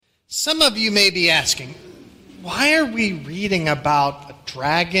Some of you may be asking, why are we reading about a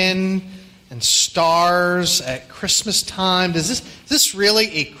dragon and stars at Christmas time? Is this really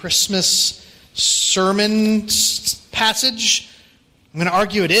a Christmas sermon passage? I'm going to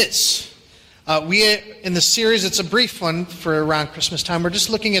argue it is. In the series, it's a brief one for around Christmas time. We're just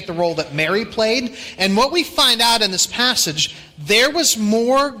looking at the role that Mary played. And what we find out in this passage, there was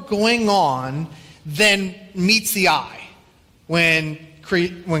more going on than meets the eye when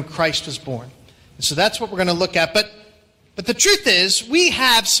Christ was born. And so that's what we're going to look at. But the truth is, we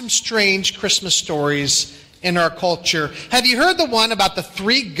have some strange Christmas stories in our culture. Have you heard the one about the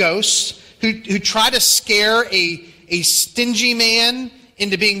three ghosts who try to scare a stingy man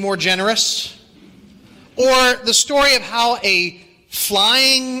into being more generous? Or the story of how a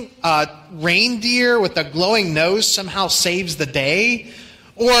flying reindeer with a glowing nose somehow saves the day?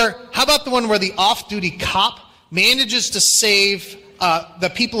 Or how about the one where the off-duty cop manages to save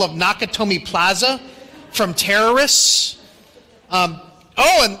the people of Nakatomi Plaza from terrorists?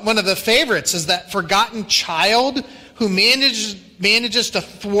 And one of the favorites is that forgotten child who manages to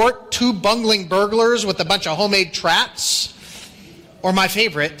thwart two bungling burglars with a bunch of homemade traps. Or my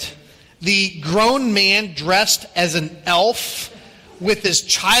favorite, the grown man dressed as an elf with his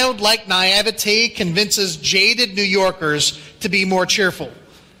childlike naivete convinces jaded New Yorkers to be more cheerful.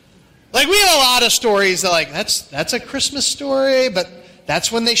 Like, we have a lot of stories that, like, that's a Christmas story, but that's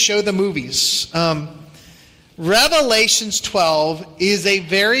when they show the movies. Revelations 12 is a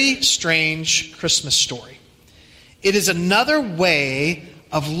very strange Christmas story. It is another way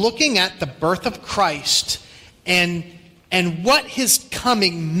of looking at the birth of Christ and what his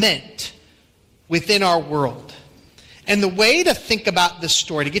coming meant within our world. And the way to think about this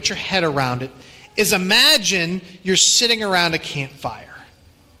story, to get your head around it, is imagine you're sitting around a campfire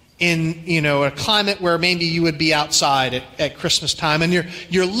in, a climate where maybe you would be outside at Christmas time, and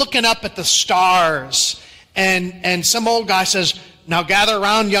you're looking up at the stars, and some old guy says, "Now gather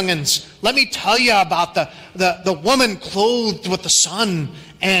around, young'uns. Let me tell you about the woman clothed with the sun."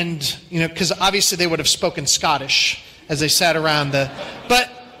 And, because obviously they would have spoken Scottish as they sat around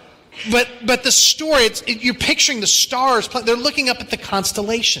but the story, you're picturing the stars, they're looking up at the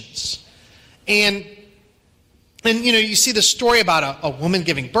constellations. And you see the story about a woman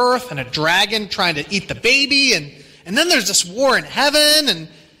giving birth and a dragon trying to eat the baby, and then there's this war in heaven, and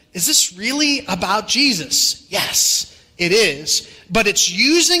is this really about Jesus? Yes, it is. But it's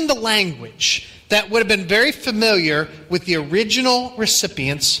using the language that would have been very familiar with the original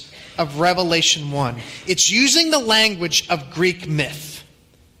recipients of Revelation 1. It's using the language of Greek myth.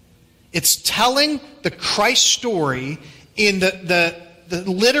 It's telling the Christ story in the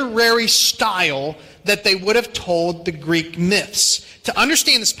literary style that they would have told the Greek myths. To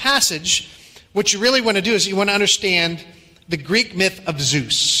understand this passage, what you really want to do is you want to understand the Greek myth of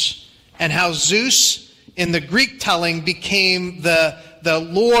Zeus, and how Zeus, in the Greek telling, became the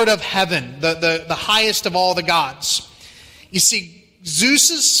Lord of heaven, the highest of all the gods. You see,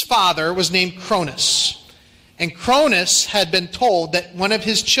 Zeus's father was named Cronus. And Cronus had been told that one of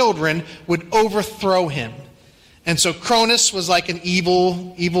his children would overthrow him. And so Cronus was like an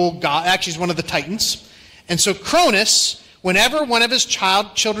evil god. Actually, he's one of the Titans. And so Cronus, whenever one of his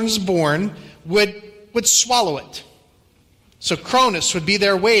children is born, would swallow it. So Cronus would be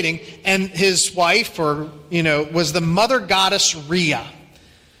there waiting, and his wife, was the mother goddess Rhea.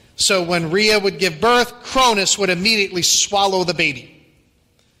 So when Rhea would give birth, Cronus would immediately swallow the baby.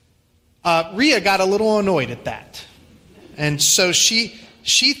 Rhea got a little annoyed at that. And so she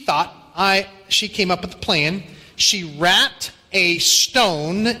thought, she came up with a plan. She wrapped a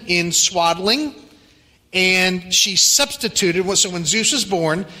stone in swaddling, and she substituted, so when Zeus was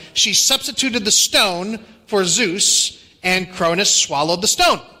born, she substituted the stone for Zeus, and Cronus swallowed the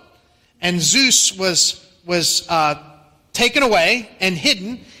stone. And Zeus was taken away and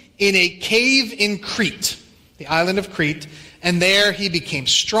hidden in a cave in Crete, the island of Crete. And there he became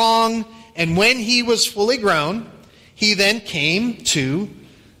strong. And when he was fully grown, he then came to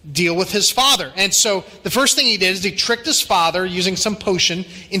deal with his father. And so the first thing he did is he tricked his father, using some potion,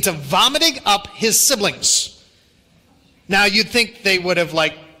 into vomiting up his siblings. Now you'd think they would have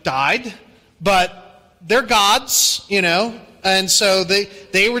died, but they're gods, and so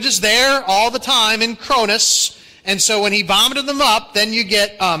they were just there all the time in Cronus. And so when he vomited them up, then you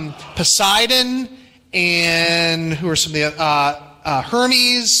get Poseidon, and who are some of the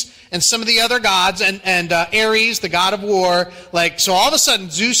Hermes, and some of the other gods, and Ares, the god of war. So all of a sudden,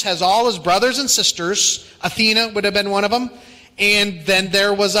 Zeus has all his brothers and sisters. Athena would have been one of them. And then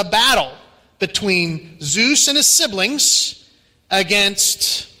there was a battle between Zeus and his siblings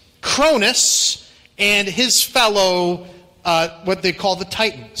against Cronus and his fellow what they call the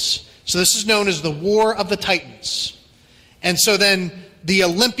Titans. So this is known as the War of the Titans. And so then the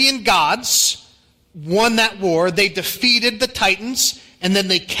Olympian gods won that war. They defeated the Titans, and then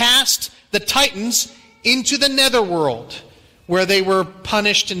they cast the Titans into the netherworld, where they were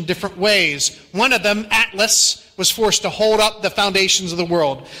punished in different ways. One of them, Atlas, was forced to hold up the foundations of the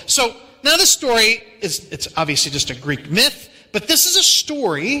world. So now this story it's obviously just a Greek myth, but this is a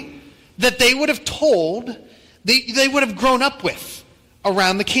story that they would have told, they would have grown up with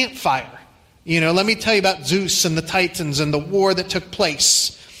around the campfire. Let me tell you about Zeus and the Titans and the war that took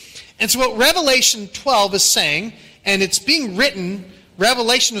place. And so what Revelation 12 is saying, and it's being written,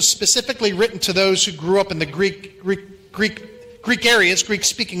 Revelation was specifically written to those who grew up in the Greek areas,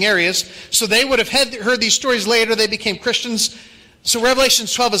 Greek-speaking areas. So they would have heard these stories later. They became Christians. So Revelation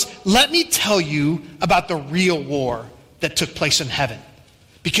 12 is, let me tell you about the real war that took place in heaven.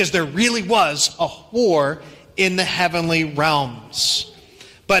 Because there really was a war in the heavenly realms.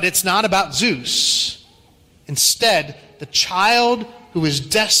 But it's not about Zeus. Instead, the child who is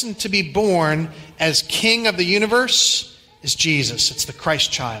destined to be born as king of the universe is Jesus. It's the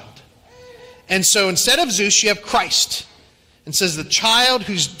Christ child. And so instead of Zeus, you have Christ. And says the child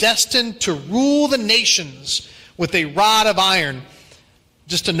who's destined to rule the nations with a rod of iron.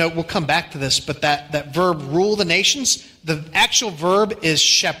 Just a note, we'll come back to this, but that verb, rule the nations, the actual verb is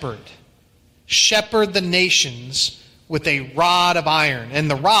shepherd. Shepherd the nations with a rod of iron. And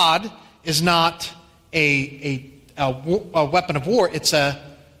the rod is not a weapon of war. It's a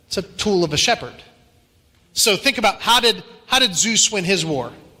tool of a shepherd. So think about how did Zeus win his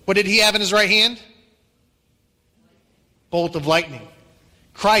war? What did he have in his right hand? Bolt of lightning.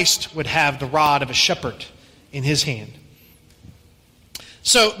 Christ would have the rod of a shepherd in his hand.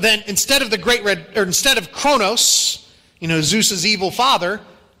 So then instead of Kronos, Zeus's evil father,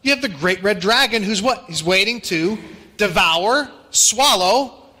 you have the great red dragon who's what? He's waiting to devour,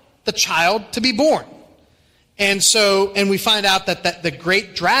 swallow the child to be born. And we find out that the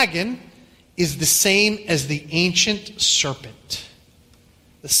great dragon is the same as the ancient serpent.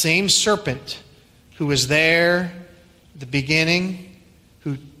 The same serpent who was there at the beginning,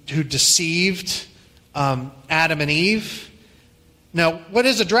 who deceived Adam and Eve. Now, what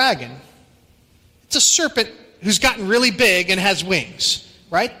is a dragon? It's a serpent who's gotten really big and has wings,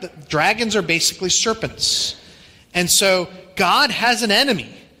 right? The dragons are basically serpents. And so God has an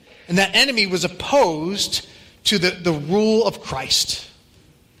enemy, and that enemy was opposed to the rule of Christ.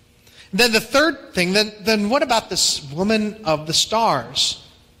 Then the third thing, then what about this woman of the stars?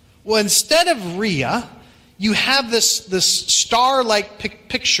 Well, instead of Rhea, you have this star-like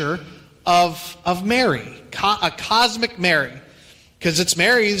picture of Mary, a cosmic Mary, because it's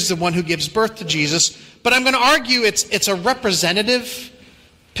Mary is the one who gives birth to Jesus. But I'm going to argue it's a representative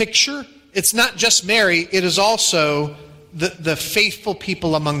picture. It's not just Mary, it is also the faithful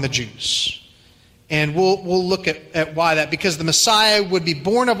people among the Jews. And we'll look at why that, because the Messiah would be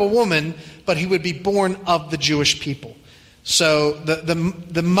born of a woman, but he would be born of the Jewish people. So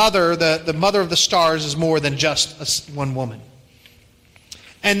the mother of the stars is more than just one woman.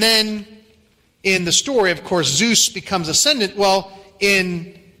 And then in the story, of course, Zeus becomes ascendant. Well,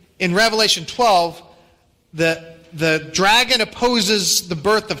 in Revelation 12, the dragon opposes the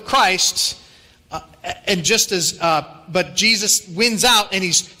birth of Christ, and but Jesus wins out, and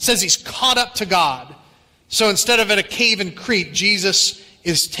he says he's caught up to God. So instead of at a cave in Crete, Jesus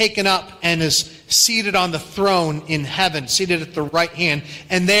is taken up and is seated on the throne in heaven, seated at the right hand,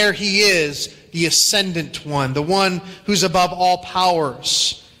 and there he is, the ascendant one, the one who's above all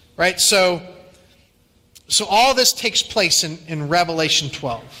powers, right? So all this takes place in Revelation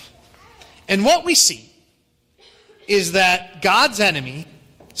 12. And what we see is that God's enemy,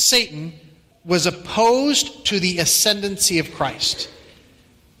 Satan, was opposed to the ascendancy of Christ.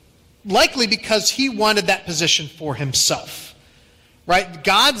 Likely because he wanted that position for himself. Right?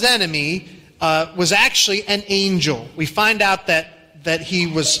 God's enemy was actually an angel. We find out that he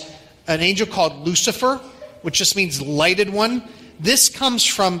was an angel called Lucifer, which just means lighted one. This comes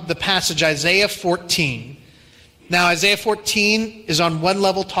from the passage Isaiah 14. Now, Isaiah 14 is on one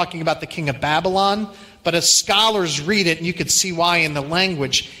level talking about the king of Babylon, but as scholars read it, and you can see why in the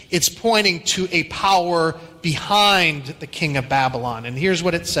language, it's pointing to a power behind the king of Babylon. And here's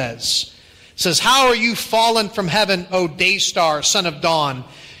what it says. It says, "How are you fallen from heaven, O day star, son of dawn?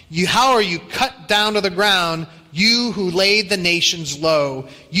 How are you cut down to the ground, you who laid the nations low?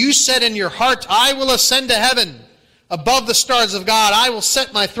 You said in your heart, I will ascend to heaven. Above the stars of God, I will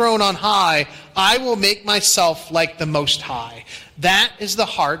set my throne on high. I will make myself like the Most High." That is the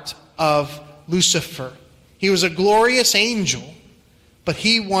heart of Lucifer. He was a glorious angel, but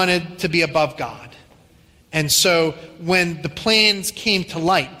he wanted to be above God. And so when the plans came to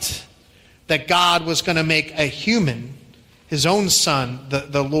light that God was going to make a human, his own son,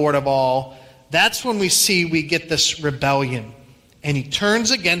 the Lord of all, that's when we get this rebellion. And he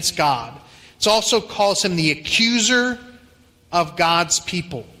turns against God. It also calls him the accuser of God's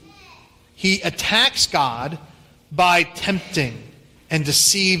people. He attacks God by tempting and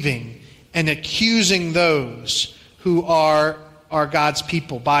deceiving and accusing those who are God's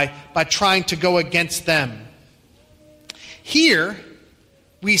people, by trying to go against them. Here,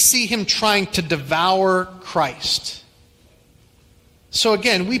 we see him trying to devour Christ. So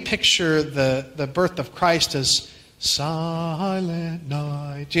again, we picture the birth of Christ as silent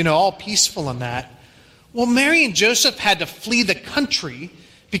night, all peaceful in that. Well, Mary and Joseph had to flee the country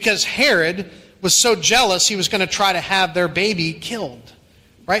because Herod was so jealous he was going to try to have their baby killed.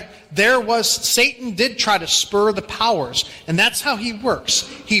 Right? Satan did try to spur the powers, and that's how he works.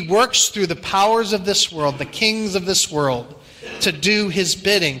 He works through the powers of this world, the kings of this world, to do his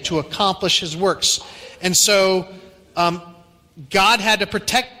bidding, to accomplish his works. And so God had to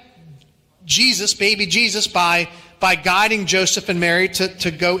protect Jesus, baby Jesus, by guiding Joseph and Mary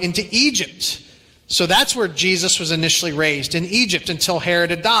to go into Egypt. So that's where Jesus was initially raised, in Egypt, until Herod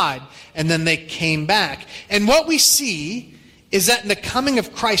had died. And then they came back. And what we see is that in the coming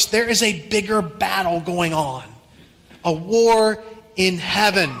of Christ, there is a bigger battle going on. A war in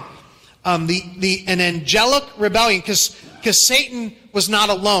heaven. An angelic rebellion, because Satan was not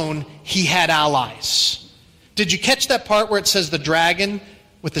alone, he had allies. Did you catch that part where it says the dragon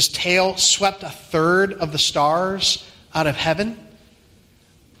with his tail swept a third of the stars out of heaven?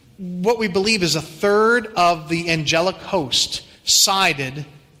 What we believe is a third of the angelic host sided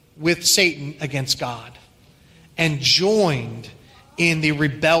with Satan against God and joined in the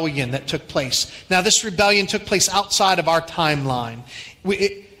rebellion that took place. Now, this rebellion took place outside of our timeline.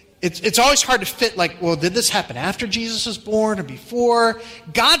 It's always hard to fit, did this happen after Jesus was born or before?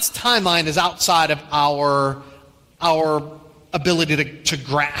 God's timeline is outside of our ability to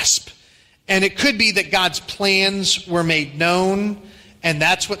grasp. And it could be that God's plans were made known, and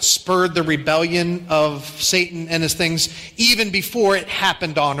that's what spurred the rebellion of Satan and his things even before it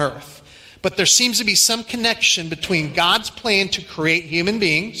happened on earth. But there seems to be some connection between God's plan to create human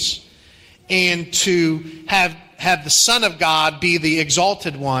beings and to have the Son of God be the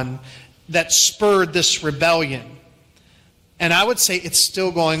exalted one that spurred this rebellion. And I would say it's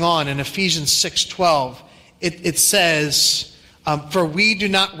still going on. In Ephesians 6:12, it says, for we do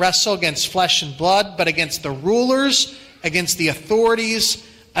not wrestle against flesh and blood, but against the rulers, against the authorities,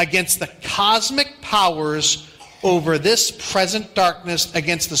 against the cosmic powers over this present darkness,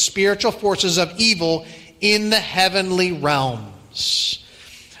 against the spiritual forces of evil in the heavenly realms.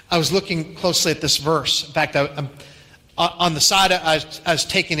 I was looking closely at this verse. In fact, on the side, I was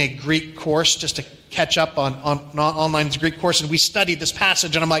taking a Greek course just to catch up on online Greek course, and we studied this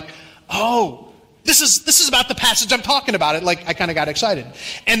passage, and I'm like, oh, this is about the passage I'm talking about. I kind of got excited.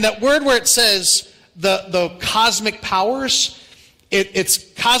 And that word where it says the cosmic powers, it's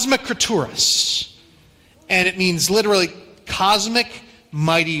cosmokraturas. And it means literally cosmic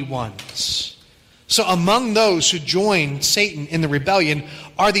mighty ones. So among those who joined Satan in the rebellion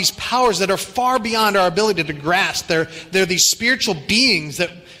are these powers that are far beyond our ability to grasp. They're these spiritual beings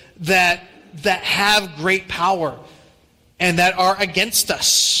that have great power and that are against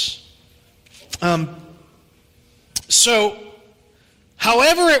us. So,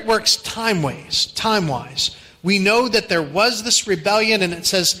 however it works time-wise, we know that there was this rebellion, and it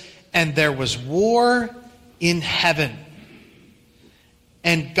says, and there was war in heaven.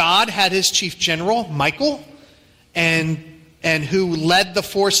 And God had his chief general, Michael, and who led the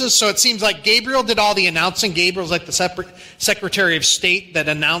forces. So it seems like Gabriel did all the announcing. Gabriel's like the Secretary of State that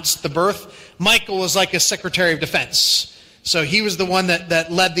announced the birth. Michael was like a Secretary of Defense. So he was the one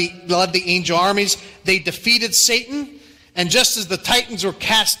that led the angel armies. They defeated Satan. And just as the Titans were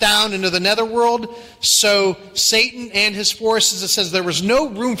cast down into the netherworld, so Satan and his forces, it says there was no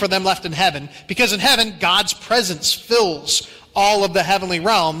room for them left in heaven, because in heaven, God's presence fills all of the heavenly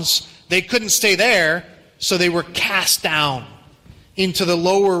realms. They couldn't stay there, so they were cast down into the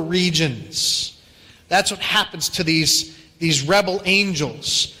lower regions. That's what happens to these rebel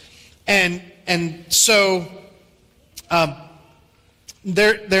angels. And so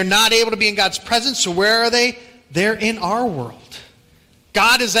they're not able to be in God's presence, so where are they? They're in our world.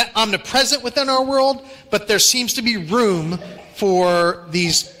 God is omnipresent within our world, but there seems to be room for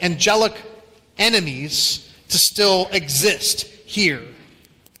these angelic enemies to still exist here.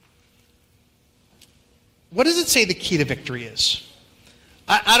 What does it say the key to victory is?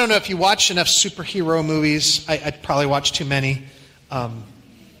 I don't know if you watch enough superhero movies. I'd probably watch too many. And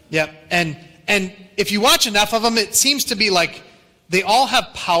And if you watch enough of them, it seems to be like they all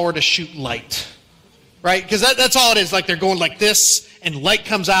have power to shoot light, right? Because that's all it is. Like they're going like this, and light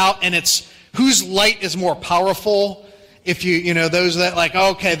comes out, and it's whose light is more powerful. If those that like,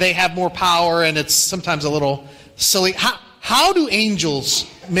 okay, they have more power, and it's sometimes a little silly. How do angels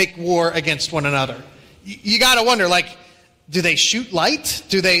make war against one another? You got to wonder, like, do they shoot light?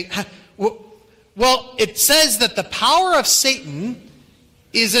 Do they? Well, it says that the power of Satan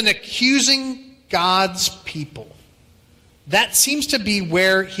is in accusing God's people. That seems to be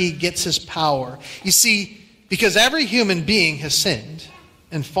where he gets his power. You see, because every human being has sinned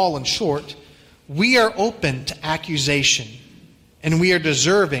and fallen short, we are open to accusation, and we are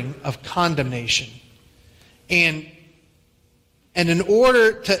deserving of condemnation. And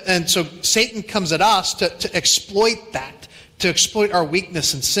so Satan comes at us to exploit that, to exploit our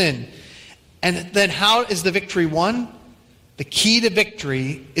weakness and sin. And then how is the victory won? The key to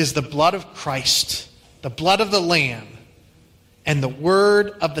victory is the blood of Christ, the blood of the Lamb, and the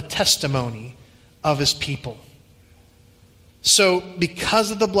word of the testimony of his people. So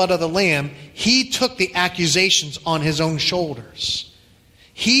because of the blood of the Lamb, he took the accusations on his own shoulders.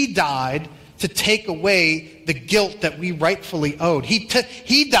 He died to take away the guilt that we rightfully owed.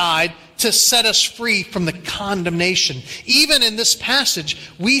 He died to set us free from the condemnation. Even in this passage,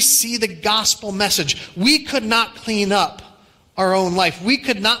 we see the gospel message. We could not clean up our own life. We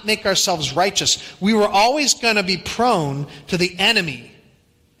could not make ourselves righteous. We were always going to be prone to the enemy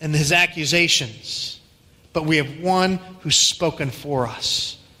and his accusations. But we have one who's spoken for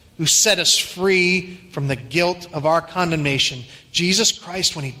us, who set us free from the guilt of our condemnation. Jesus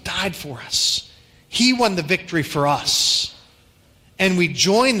Christ, when he died for us, he won the victory for us. And we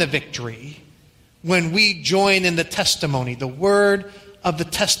join the victory when we join in the testimony, the word of the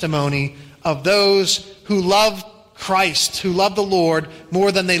testimony of those who love Christ, who love the Lord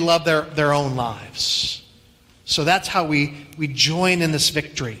more than they love their own lives. So that's how we join in this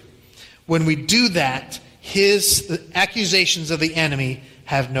victory. When we do that, the accusations of the enemy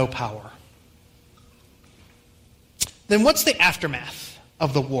have no power. Then what's the aftermath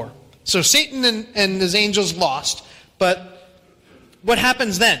of the war? So Satan and his angels lost, but what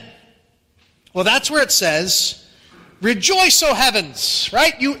happens then? Well, that's where it says, rejoice, O heavens,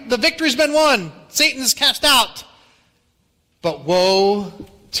 right? The victory's been won. Satan is cast out. But woe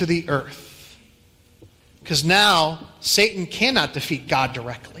to the earth. Because now Satan cannot defeat God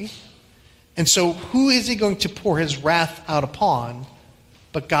directly. And so who is he going to pour his wrath out upon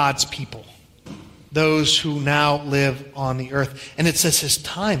but God's people? Those who now live on the earth. And it says his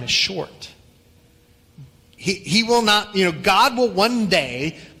time is short. He will not, God will one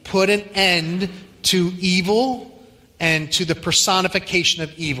day put an end to evil and to the personification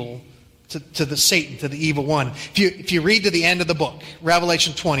of evil, to the Satan, to the evil one. If you read to the end of the book,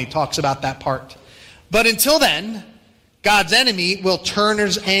 Revelation 20 talks about that part. But until then, God's enemy will turn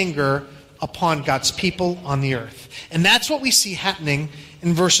his anger upon God's people on the earth. And that's what we see happening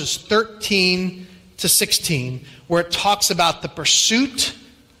in verses 13 to 16, where it talks about the pursuit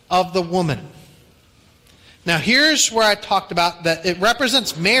of the woman. Now here's where I talked about that it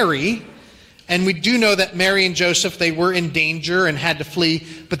represents Mary, and we do know that Mary and Joseph, they were in danger and had to flee,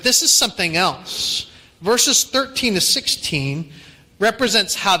 but this is something else. Verses 13 to 16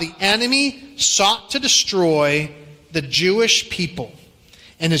 represents how the enemy sought to destroy the Jewish people.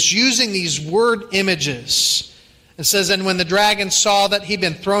 And it's using these word images. It says, and when the dragon saw that he'd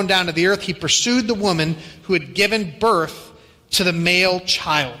been thrown down to the earth, he pursued the woman who had given birth to the male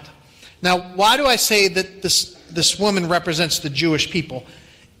child. Now, why do I say that this woman represents the Jewish people?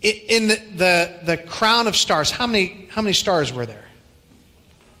 In the crown of stars, how many stars were there?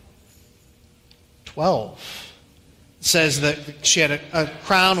 12. It says that she had a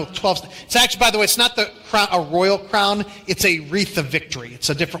crown with 12. It's actually, by the way, it's not a royal crown. It's a wreath of victory.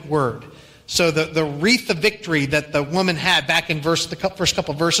 It's a different word. So the wreath of victory that the woman had back in the first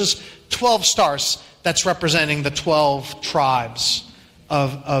couple of verses, 12 stars. That's representing the 12 tribes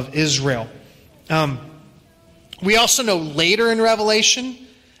of Israel. We also know later in Revelation,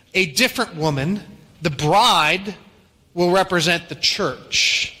 a different woman, the bride, will represent the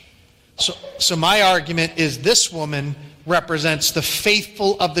church. So my argument is this woman represents the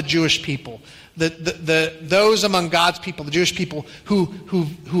faithful of the Jewish people. Those among God's people, the Jewish people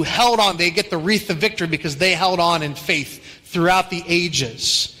who held on. They get the wreath of victory because they held on in faith throughout the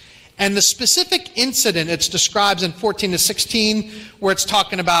ages. And the specific incident it describes in 14 to 16, where it's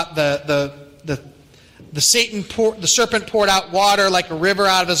talking about the serpent poured out water like a river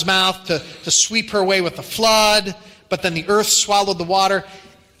out of his mouth to sweep her away with the flood, but then the earth swallowed the water.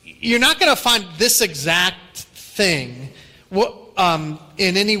 You're not going to find this exact thing.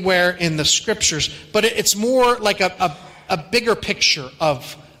 in anywhere in the scriptures, but it's more like a bigger picture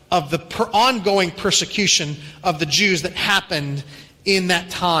of the ongoing persecution of the Jews that happened in that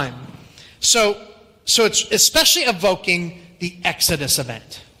time. So it's especially evoking the Exodus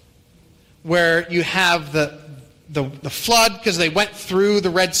event, where you have the flood because they went through the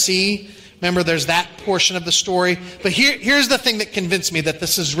Red Sea. Remember, there's that portion of the story. But here's the thing that convinced me that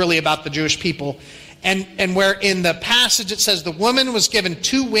this is really about the Jewish people. And where in the passage it says the woman was given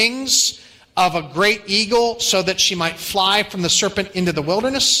 2 wings of a great eagle so that she might fly from the serpent into the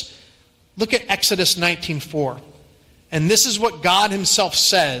wilderness. Look at Exodus 19:4. And this is what God himself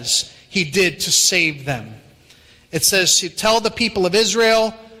says he did to save them. It says, to tell the people of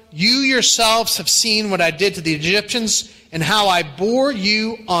Israel, you yourselves have seen what I did to the Egyptians and how I bore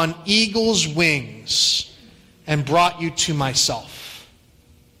you on eagle's wings and brought you to myself.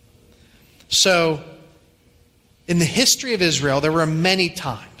 So, in the history of Israel, there were many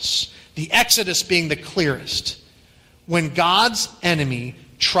times, the Exodus being the clearest, when God's enemy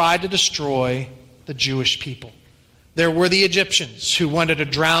tried to destroy the Jewish people. There were the Egyptians who wanted to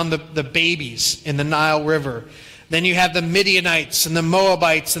drown the babies in the Nile River. Then you have the Midianites and the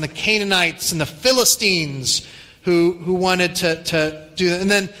Moabites and the Canaanites and the Philistines who wanted to do that. And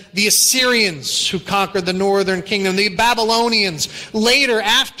then the Assyrians who conquered the northern kingdom, the Babylonians. Later,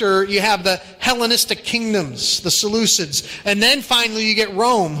 after, you have the Hellenistic kingdoms, the Seleucids. And then finally you get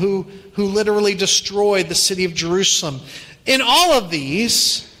Rome, who literally destroyed the city of Jerusalem. In all of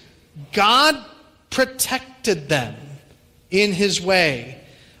these, God protected them in his way.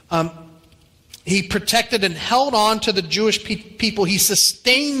 He protected and held on to the Jewish people. He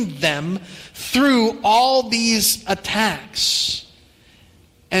sustained them through all these attacks.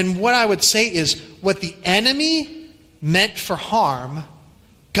 And what I would say is, what the enemy meant for harm,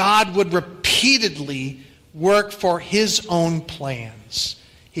 God would repeatedly work for his own plans.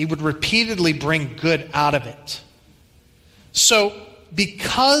 He would repeatedly bring good out of it. So,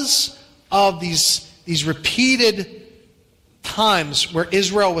 because of these repeated times where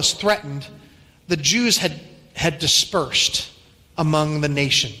Israel was threatened, the Jews had dispersed among the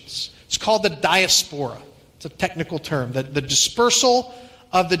nations. It's called the diaspora. It's a technical term. The dispersal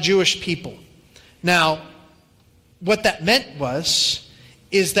of the Jewish people. Now, what that meant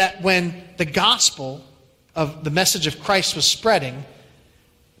is that when the gospel of the message of Christ was spreading,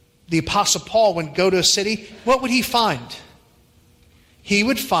 the Apostle Paul would go to a city. What would he find? He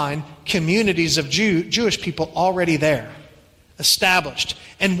would find communities of Jewish people already there, established.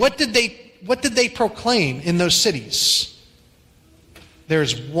 And what did they proclaim in those cities?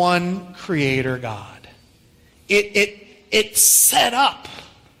 There's one Creator God. It set up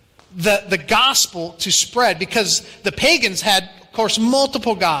the gospel to spread, because the pagans had, of course,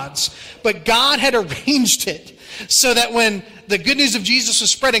 multiple gods, but God had arranged it so that when the good news of Jesus was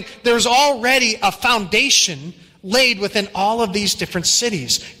spreading, there was already a foundation laid within all of these different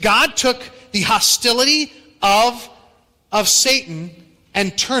cities. God took the hostility of Satan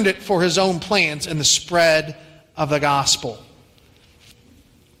and turned it for his own plans in the spread of the gospel.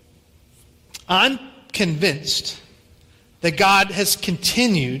 I'm convinced that God has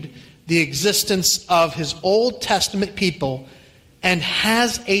continued the existence of his Old Testament people and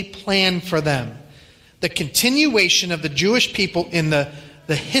has a plan for them. The continuation of the Jewish people in the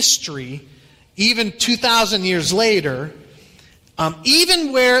history, even 2,000 years later,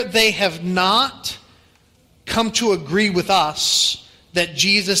 even where they have not come to agree with us that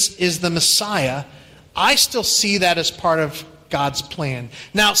Jesus is the Messiah, I still see that as part of God's plan.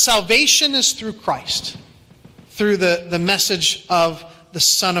 Now, salvation is through Christ, through the message of the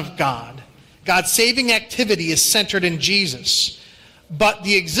Son of God. God's saving activity is centered in Jesus. But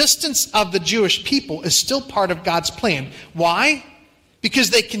the existence of the Jewish people is still part of God's plan. Why? Because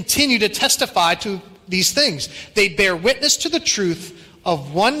they continue to testify to these things. They bear witness to the truth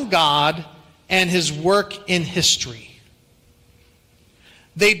of one God and his work in history.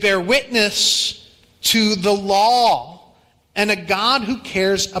 They bear witness to the law and a God who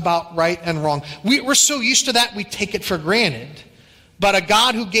cares about right and wrong. We're so used to that, we take it for granted. But a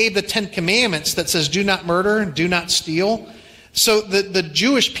God who gave the 10 Commandments that says, do not murder and do not steal. So the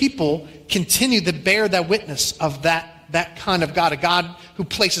Jewish people continue to bear that witness of that kind of God, a God who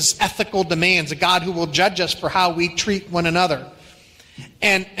places ethical demands, a God who will judge us for how we treat one another.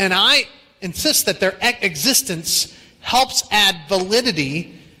 And I insist that their existence helps add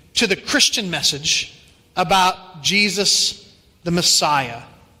validity to the Christian message about Jesus the Messiah,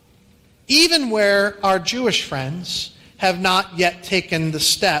 even where our Jewish friends have not yet taken the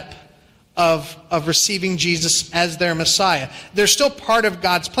step of receiving Jesus as their Messiah. They're still part of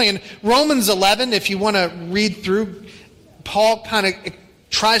God's plan. Romans 11, if you want to read through, Paul kind of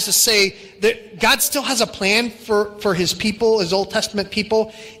tries to say that God still has a plan for his people, his Old Testament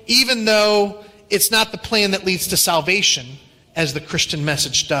people, even though it's not the plan that leads to salvation as the Christian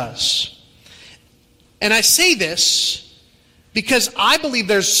message does. And I say this because I believe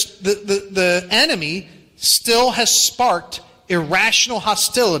there's the enemy still has sparked irrational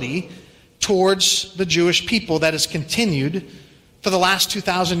hostility towards the Jewish people that has continued for the last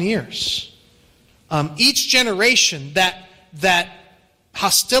 2,000 years. Each generation, that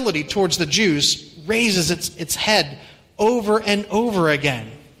hostility towards the Jews raises its head over and over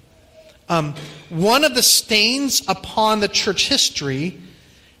again. One of the stains upon the church history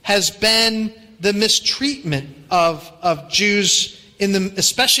has been the mistreatment of Jews,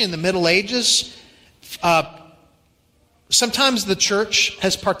 especially in the Middle Ages. Sometimes the church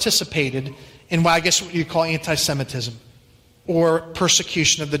has participated in what you call anti-Semitism or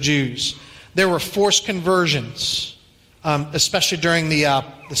persecution of the Jews. There were forced conversions, especially during the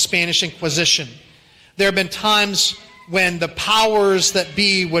Spanish Inquisition. There have been times when the powers that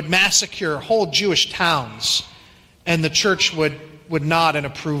be would massacre whole Jewish towns, and the church would nod in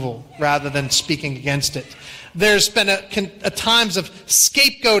approval rather than speaking against it. There's been a times of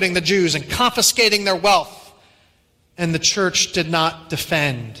scapegoating the Jews and confiscating their wealth, and the church did not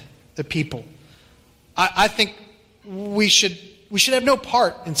defend the people. I think we should have no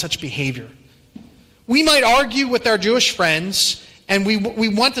part in such behavior. We might argue with our Jewish friends, and we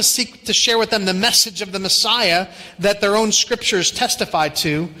want to seek to share with them the message of the Messiah that their own scriptures testify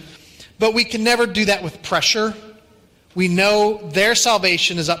to, but we can never do that with pressure. We know their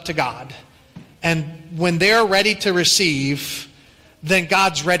salvation is up to God, and when they're ready to receive, then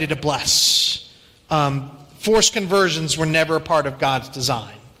God's ready to bless. Forced conversions were never a part of God's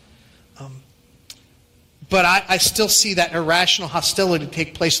design. But I still see that irrational hostility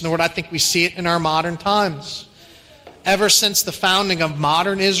take place in the world. I think we see it in our modern times. Ever since the founding of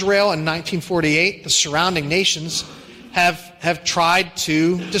modern Israel in 1948, the surrounding nations have tried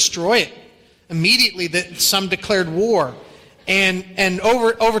to destroy it. Immediately, some declared war. And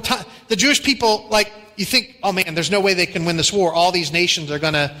over time, the Jewish people, you think, oh man, there's no way they can win this war. All these nations are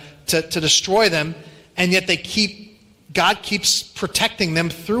going to destroy them. And yet God keeps protecting them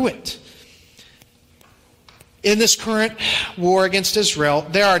through it. In this current war against Israel,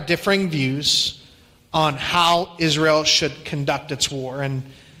 there are differing views on how Israel should conduct its war. And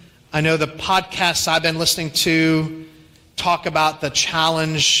I know the podcasts I've been listening to talk about the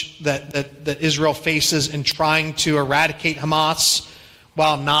challenge that Israel faces in trying to eradicate Hamas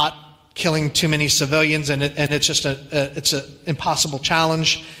while not killing too many civilians, and it's just it's an impossible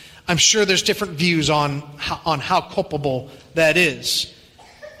challenge. I'm sure there's different views on how culpable that is.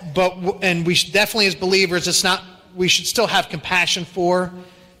 And we should definitely, as believers, we should still have compassion for,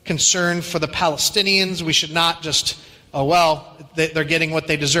 concern for the Palestinians. We should not just, they're getting what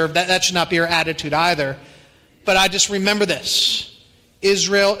they deserve. That should not be our attitude either. But I just remember this.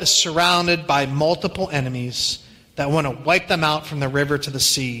 Israel is surrounded by multiple enemies that want to wipe them out from the river to the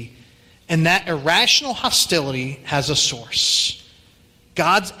sea. And that irrational hostility has a source.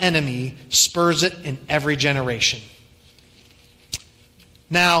 God's enemy spurs it in every generation.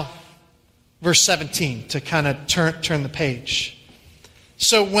 Now, verse 17, to kind of turn the page.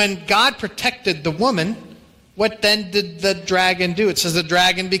 So when God protected the woman, what then did the dragon do? It says the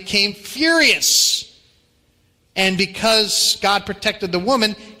dragon became furious. And because God protected the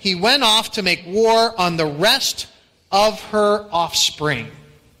woman, he went off to make war on the rest of her offspring.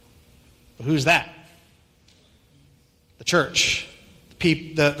 Who's that? The church,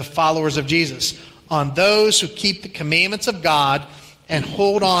 the followers of Jesus. On those who keep the commandments of God and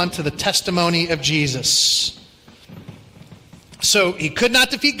hold on to the testimony of Jesus. So he could not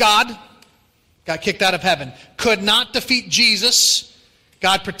defeat God, got kicked out of heaven. Could not defeat Jesus,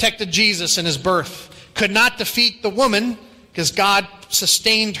 God protected Jesus in his birth. Could not defeat the woman, because God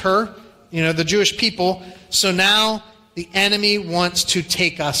sustained her, the Jewish people. So now the enemy wants to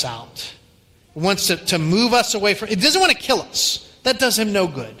take us out. He wants to move us away from, it doesn't want to kill us. That does him no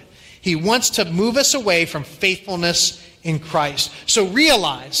good. He wants to move us away from faithfulness in Christ. So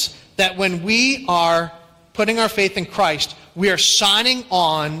realize that when we are putting our faith in Christ, we are signing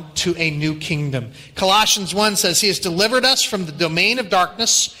on to a new kingdom. Colossians 1 says, he has delivered us from the domain of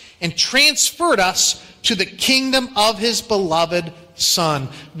darkness and transferred us to the kingdom of his beloved Son.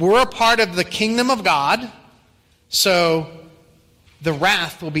 We're a part of the kingdom of God, so the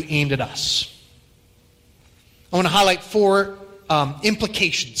wrath will be aimed at us. I want to highlight 4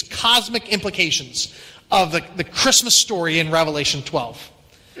 implications, cosmic implications of the Christmas story in Revelation 12.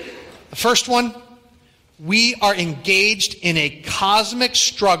 The first one, we are engaged in a cosmic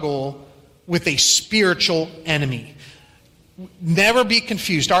struggle with a spiritual enemy. Never be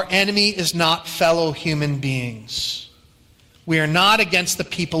confused. Our enemy is not fellow human beings. We are not against the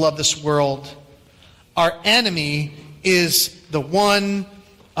people of this world. Our enemy is the one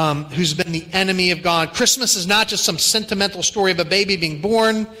who's been the enemy of God. Christmas is not just some sentimental story of a baby being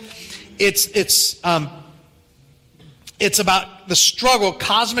born. It's about the struggle,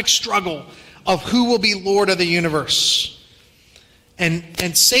 cosmic struggle of who will be Lord of the universe.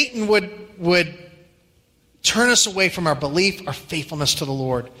 And Satan would turn us away from our belief, our faithfulness to the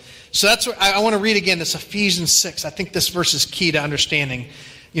Lord. So that's what I want to read again, this Ephesians 6. I think this verse is key to understanding.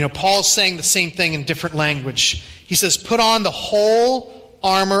 Paul's saying the same thing in different language. He says, put on the whole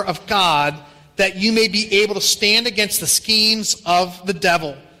armor of God that you may be able to stand against the schemes of the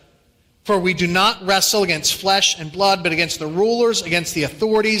devil. For we do not wrestle against flesh and blood, but against the rulers, against the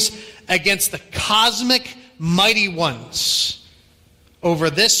authorities, against the cosmic mighty ones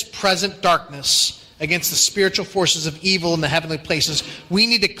over this present darkness, against the spiritual forces of evil in the heavenly places. We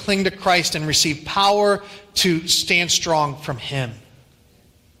need to cling to Christ and receive power to stand strong from Him.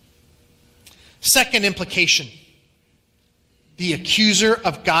 Second implication, the accuser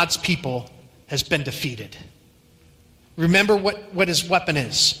of God's people has been defeated. Remember what his weapon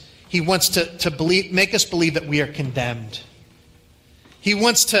is. He wants to make us believe that we are condemned. He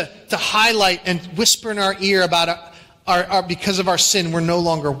wants to highlight and whisper in our ear about our because of our sin, we're no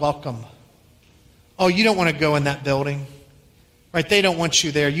longer welcome. Oh, you don't want to go in that building. Right? They don't want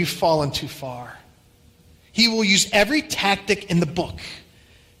you there. You've fallen too far. He will use every tactic in the book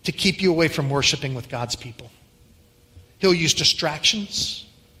to keep you away from worshiping with God's people. He'll use distractions.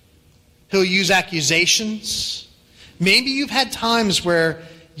 He'll use accusations. Maybe you've had times where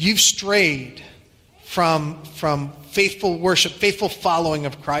you've strayed from faithful worship, faithful following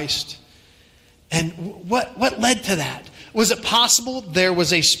of Christ. And what led to that? Was it possible there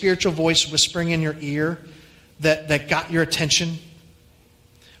was a spiritual voice whispering in your ear that got your attention?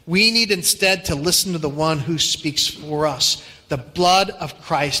 We need instead to listen to the one who speaks for us. The blood of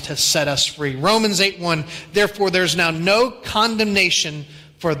Christ has set us free. Romans 8:1, therefore there's now no condemnation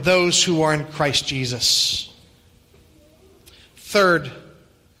for those who are in Christ Jesus. Third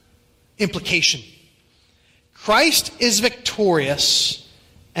implication. Christ is victorious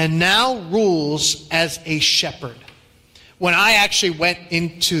and now rules as a shepherd. When I actually went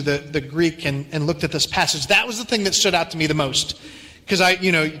into the Greek and looked at this passage, that was the thing that stood out to me the most. Because I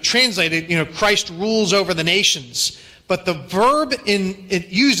translated, Christ rules over the nations. But the verb it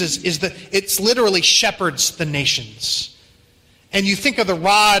uses is it's literally shepherds the nations. And you think of the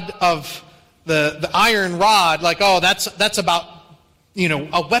rod of the iron rod, like, oh, that's about,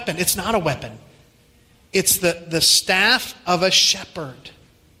 a weapon. It's not a weapon. It's the staff of a shepherd.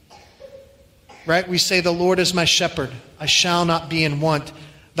 Right? We say, the Lord is my shepherd. I shall not be in want.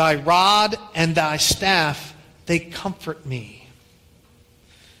 Thy rod and thy staff, they comfort me.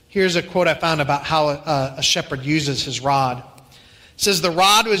 Here's a quote I found about how a shepherd uses his rod. It says, the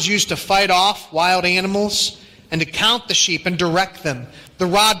rod was used to fight off wild animals and to count the sheep and direct them. The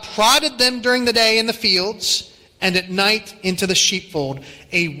rod prodded them during the day in the fields and at night into the sheepfold.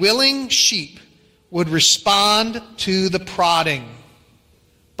 A willing sheep would respond to the prodding,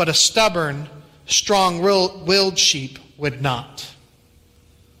 but a stubborn, strong-willed sheep would not.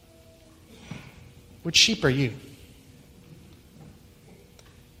 Which sheep are you?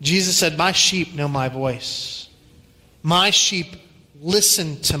 Jesus said, my sheep know my voice. My sheep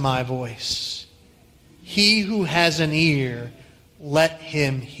listen to my voice. He who has an ear, let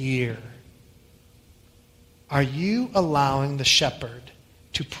him hear. Are you allowing the shepherd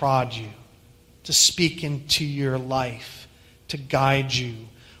to prod you, to speak into your life, to guide you?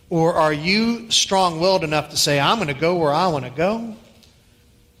 Or are you strong-willed enough to say, I'm going to go where I want to go?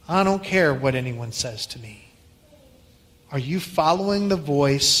 I don't care what anyone says to me. Are you following the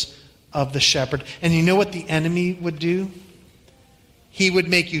voice of the shepherd? And you know what the enemy would do? He would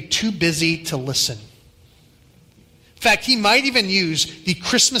make you too busy to listen. In fact, he might even use the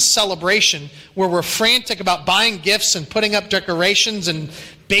Christmas celebration where we're frantic about buying gifts and putting up decorations and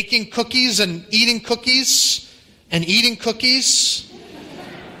baking cookies and eating cookies and eating cookies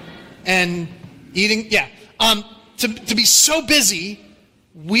and eating, to be so busy,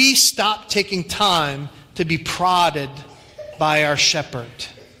 we stop taking time to be prodded by our shepherd.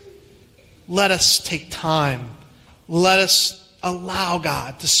 Let us take time. Let us allow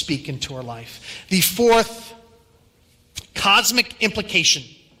God to speak into our life. The fourth cosmic implication.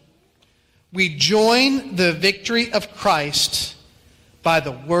 We join the victory of Christ by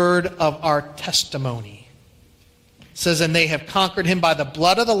the word of our testimony. It says, and they have conquered him by the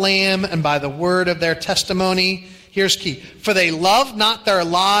blood of the Lamb and by the word of their testimony. Here's key. For they love not their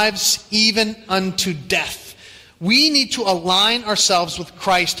lives even unto death. We need to align ourselves with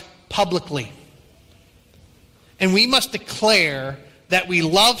Christ publicly. And we must declare that we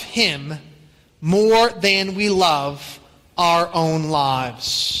love him more than we love our own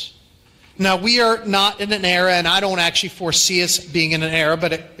lives. Now, we are not in an era, and I don't actually foresee us being in an era,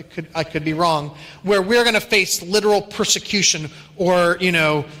 but I could be wrong, where we're going to face literal persecution or,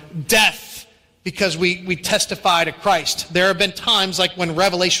 death because we testify to Christ. There have been times, like when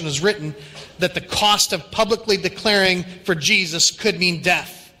Revelation was written, that the cost of publicly declaring for Jesus could mean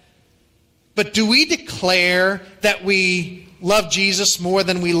death. But do we declare that we love Jesus more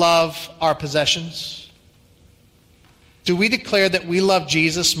than we love our possessions? Do we declare that we love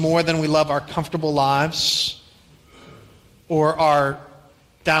Jesus more than we love our comfortable lives or our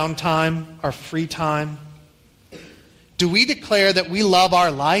downtime, our free time? Do we declare that we love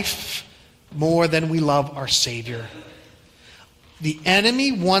our life more than we love our Savior? The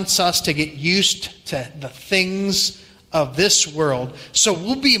enemy wants us to get used to the things of this world, so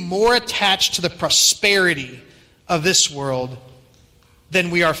we'll be more attached to the prosperity of this world than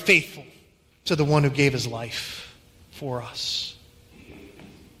we are faithful to the one who gave his life for us.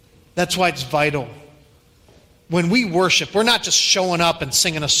 That's why it's vital. When we worship, we're not just showing up and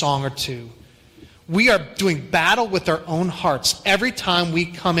singing a song or two. We are doing battle with our own hearts every time we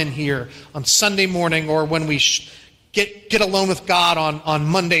come in here on Sunday morning or when we get alone with God on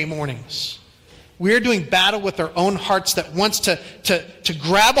Monday mornings. We are doing battle with our own hearts that wants to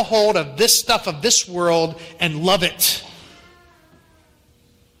grab a hold of this stuff of this world and love it.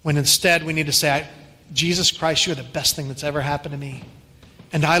 When instead we need to say, Jesus Christ, you're the best thing that's ever happened to me.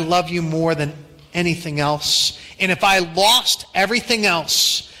 And I love you more than anything else. And if I lost everything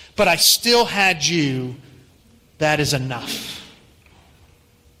else, but I still had you, that is enough.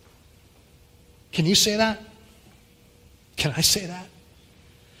 Can you say that? Can I say that?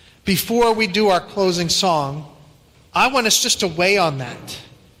 Before we do our closing song, I want us just to weigh on that.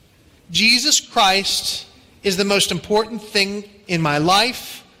 Jesus Christ is the most important thing in my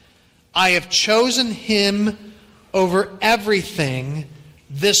life. I have chosen him over everything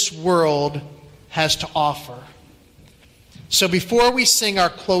this world has to offer. So before we sing our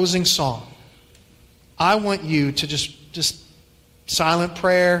closing song, I want you to just silent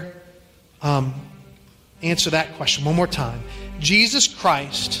prayer, answer that question one more time. Jesus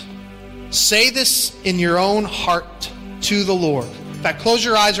Christ, say this in your own heart to the Lord. In fact, close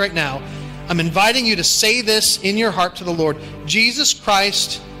your eyes right now. I'm inviting you to say this in your heart to the Lord. Jesus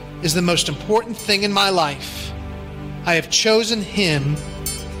Christ is the most important thing in my life. I have chosen him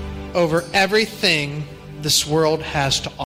over everything this world has to offer.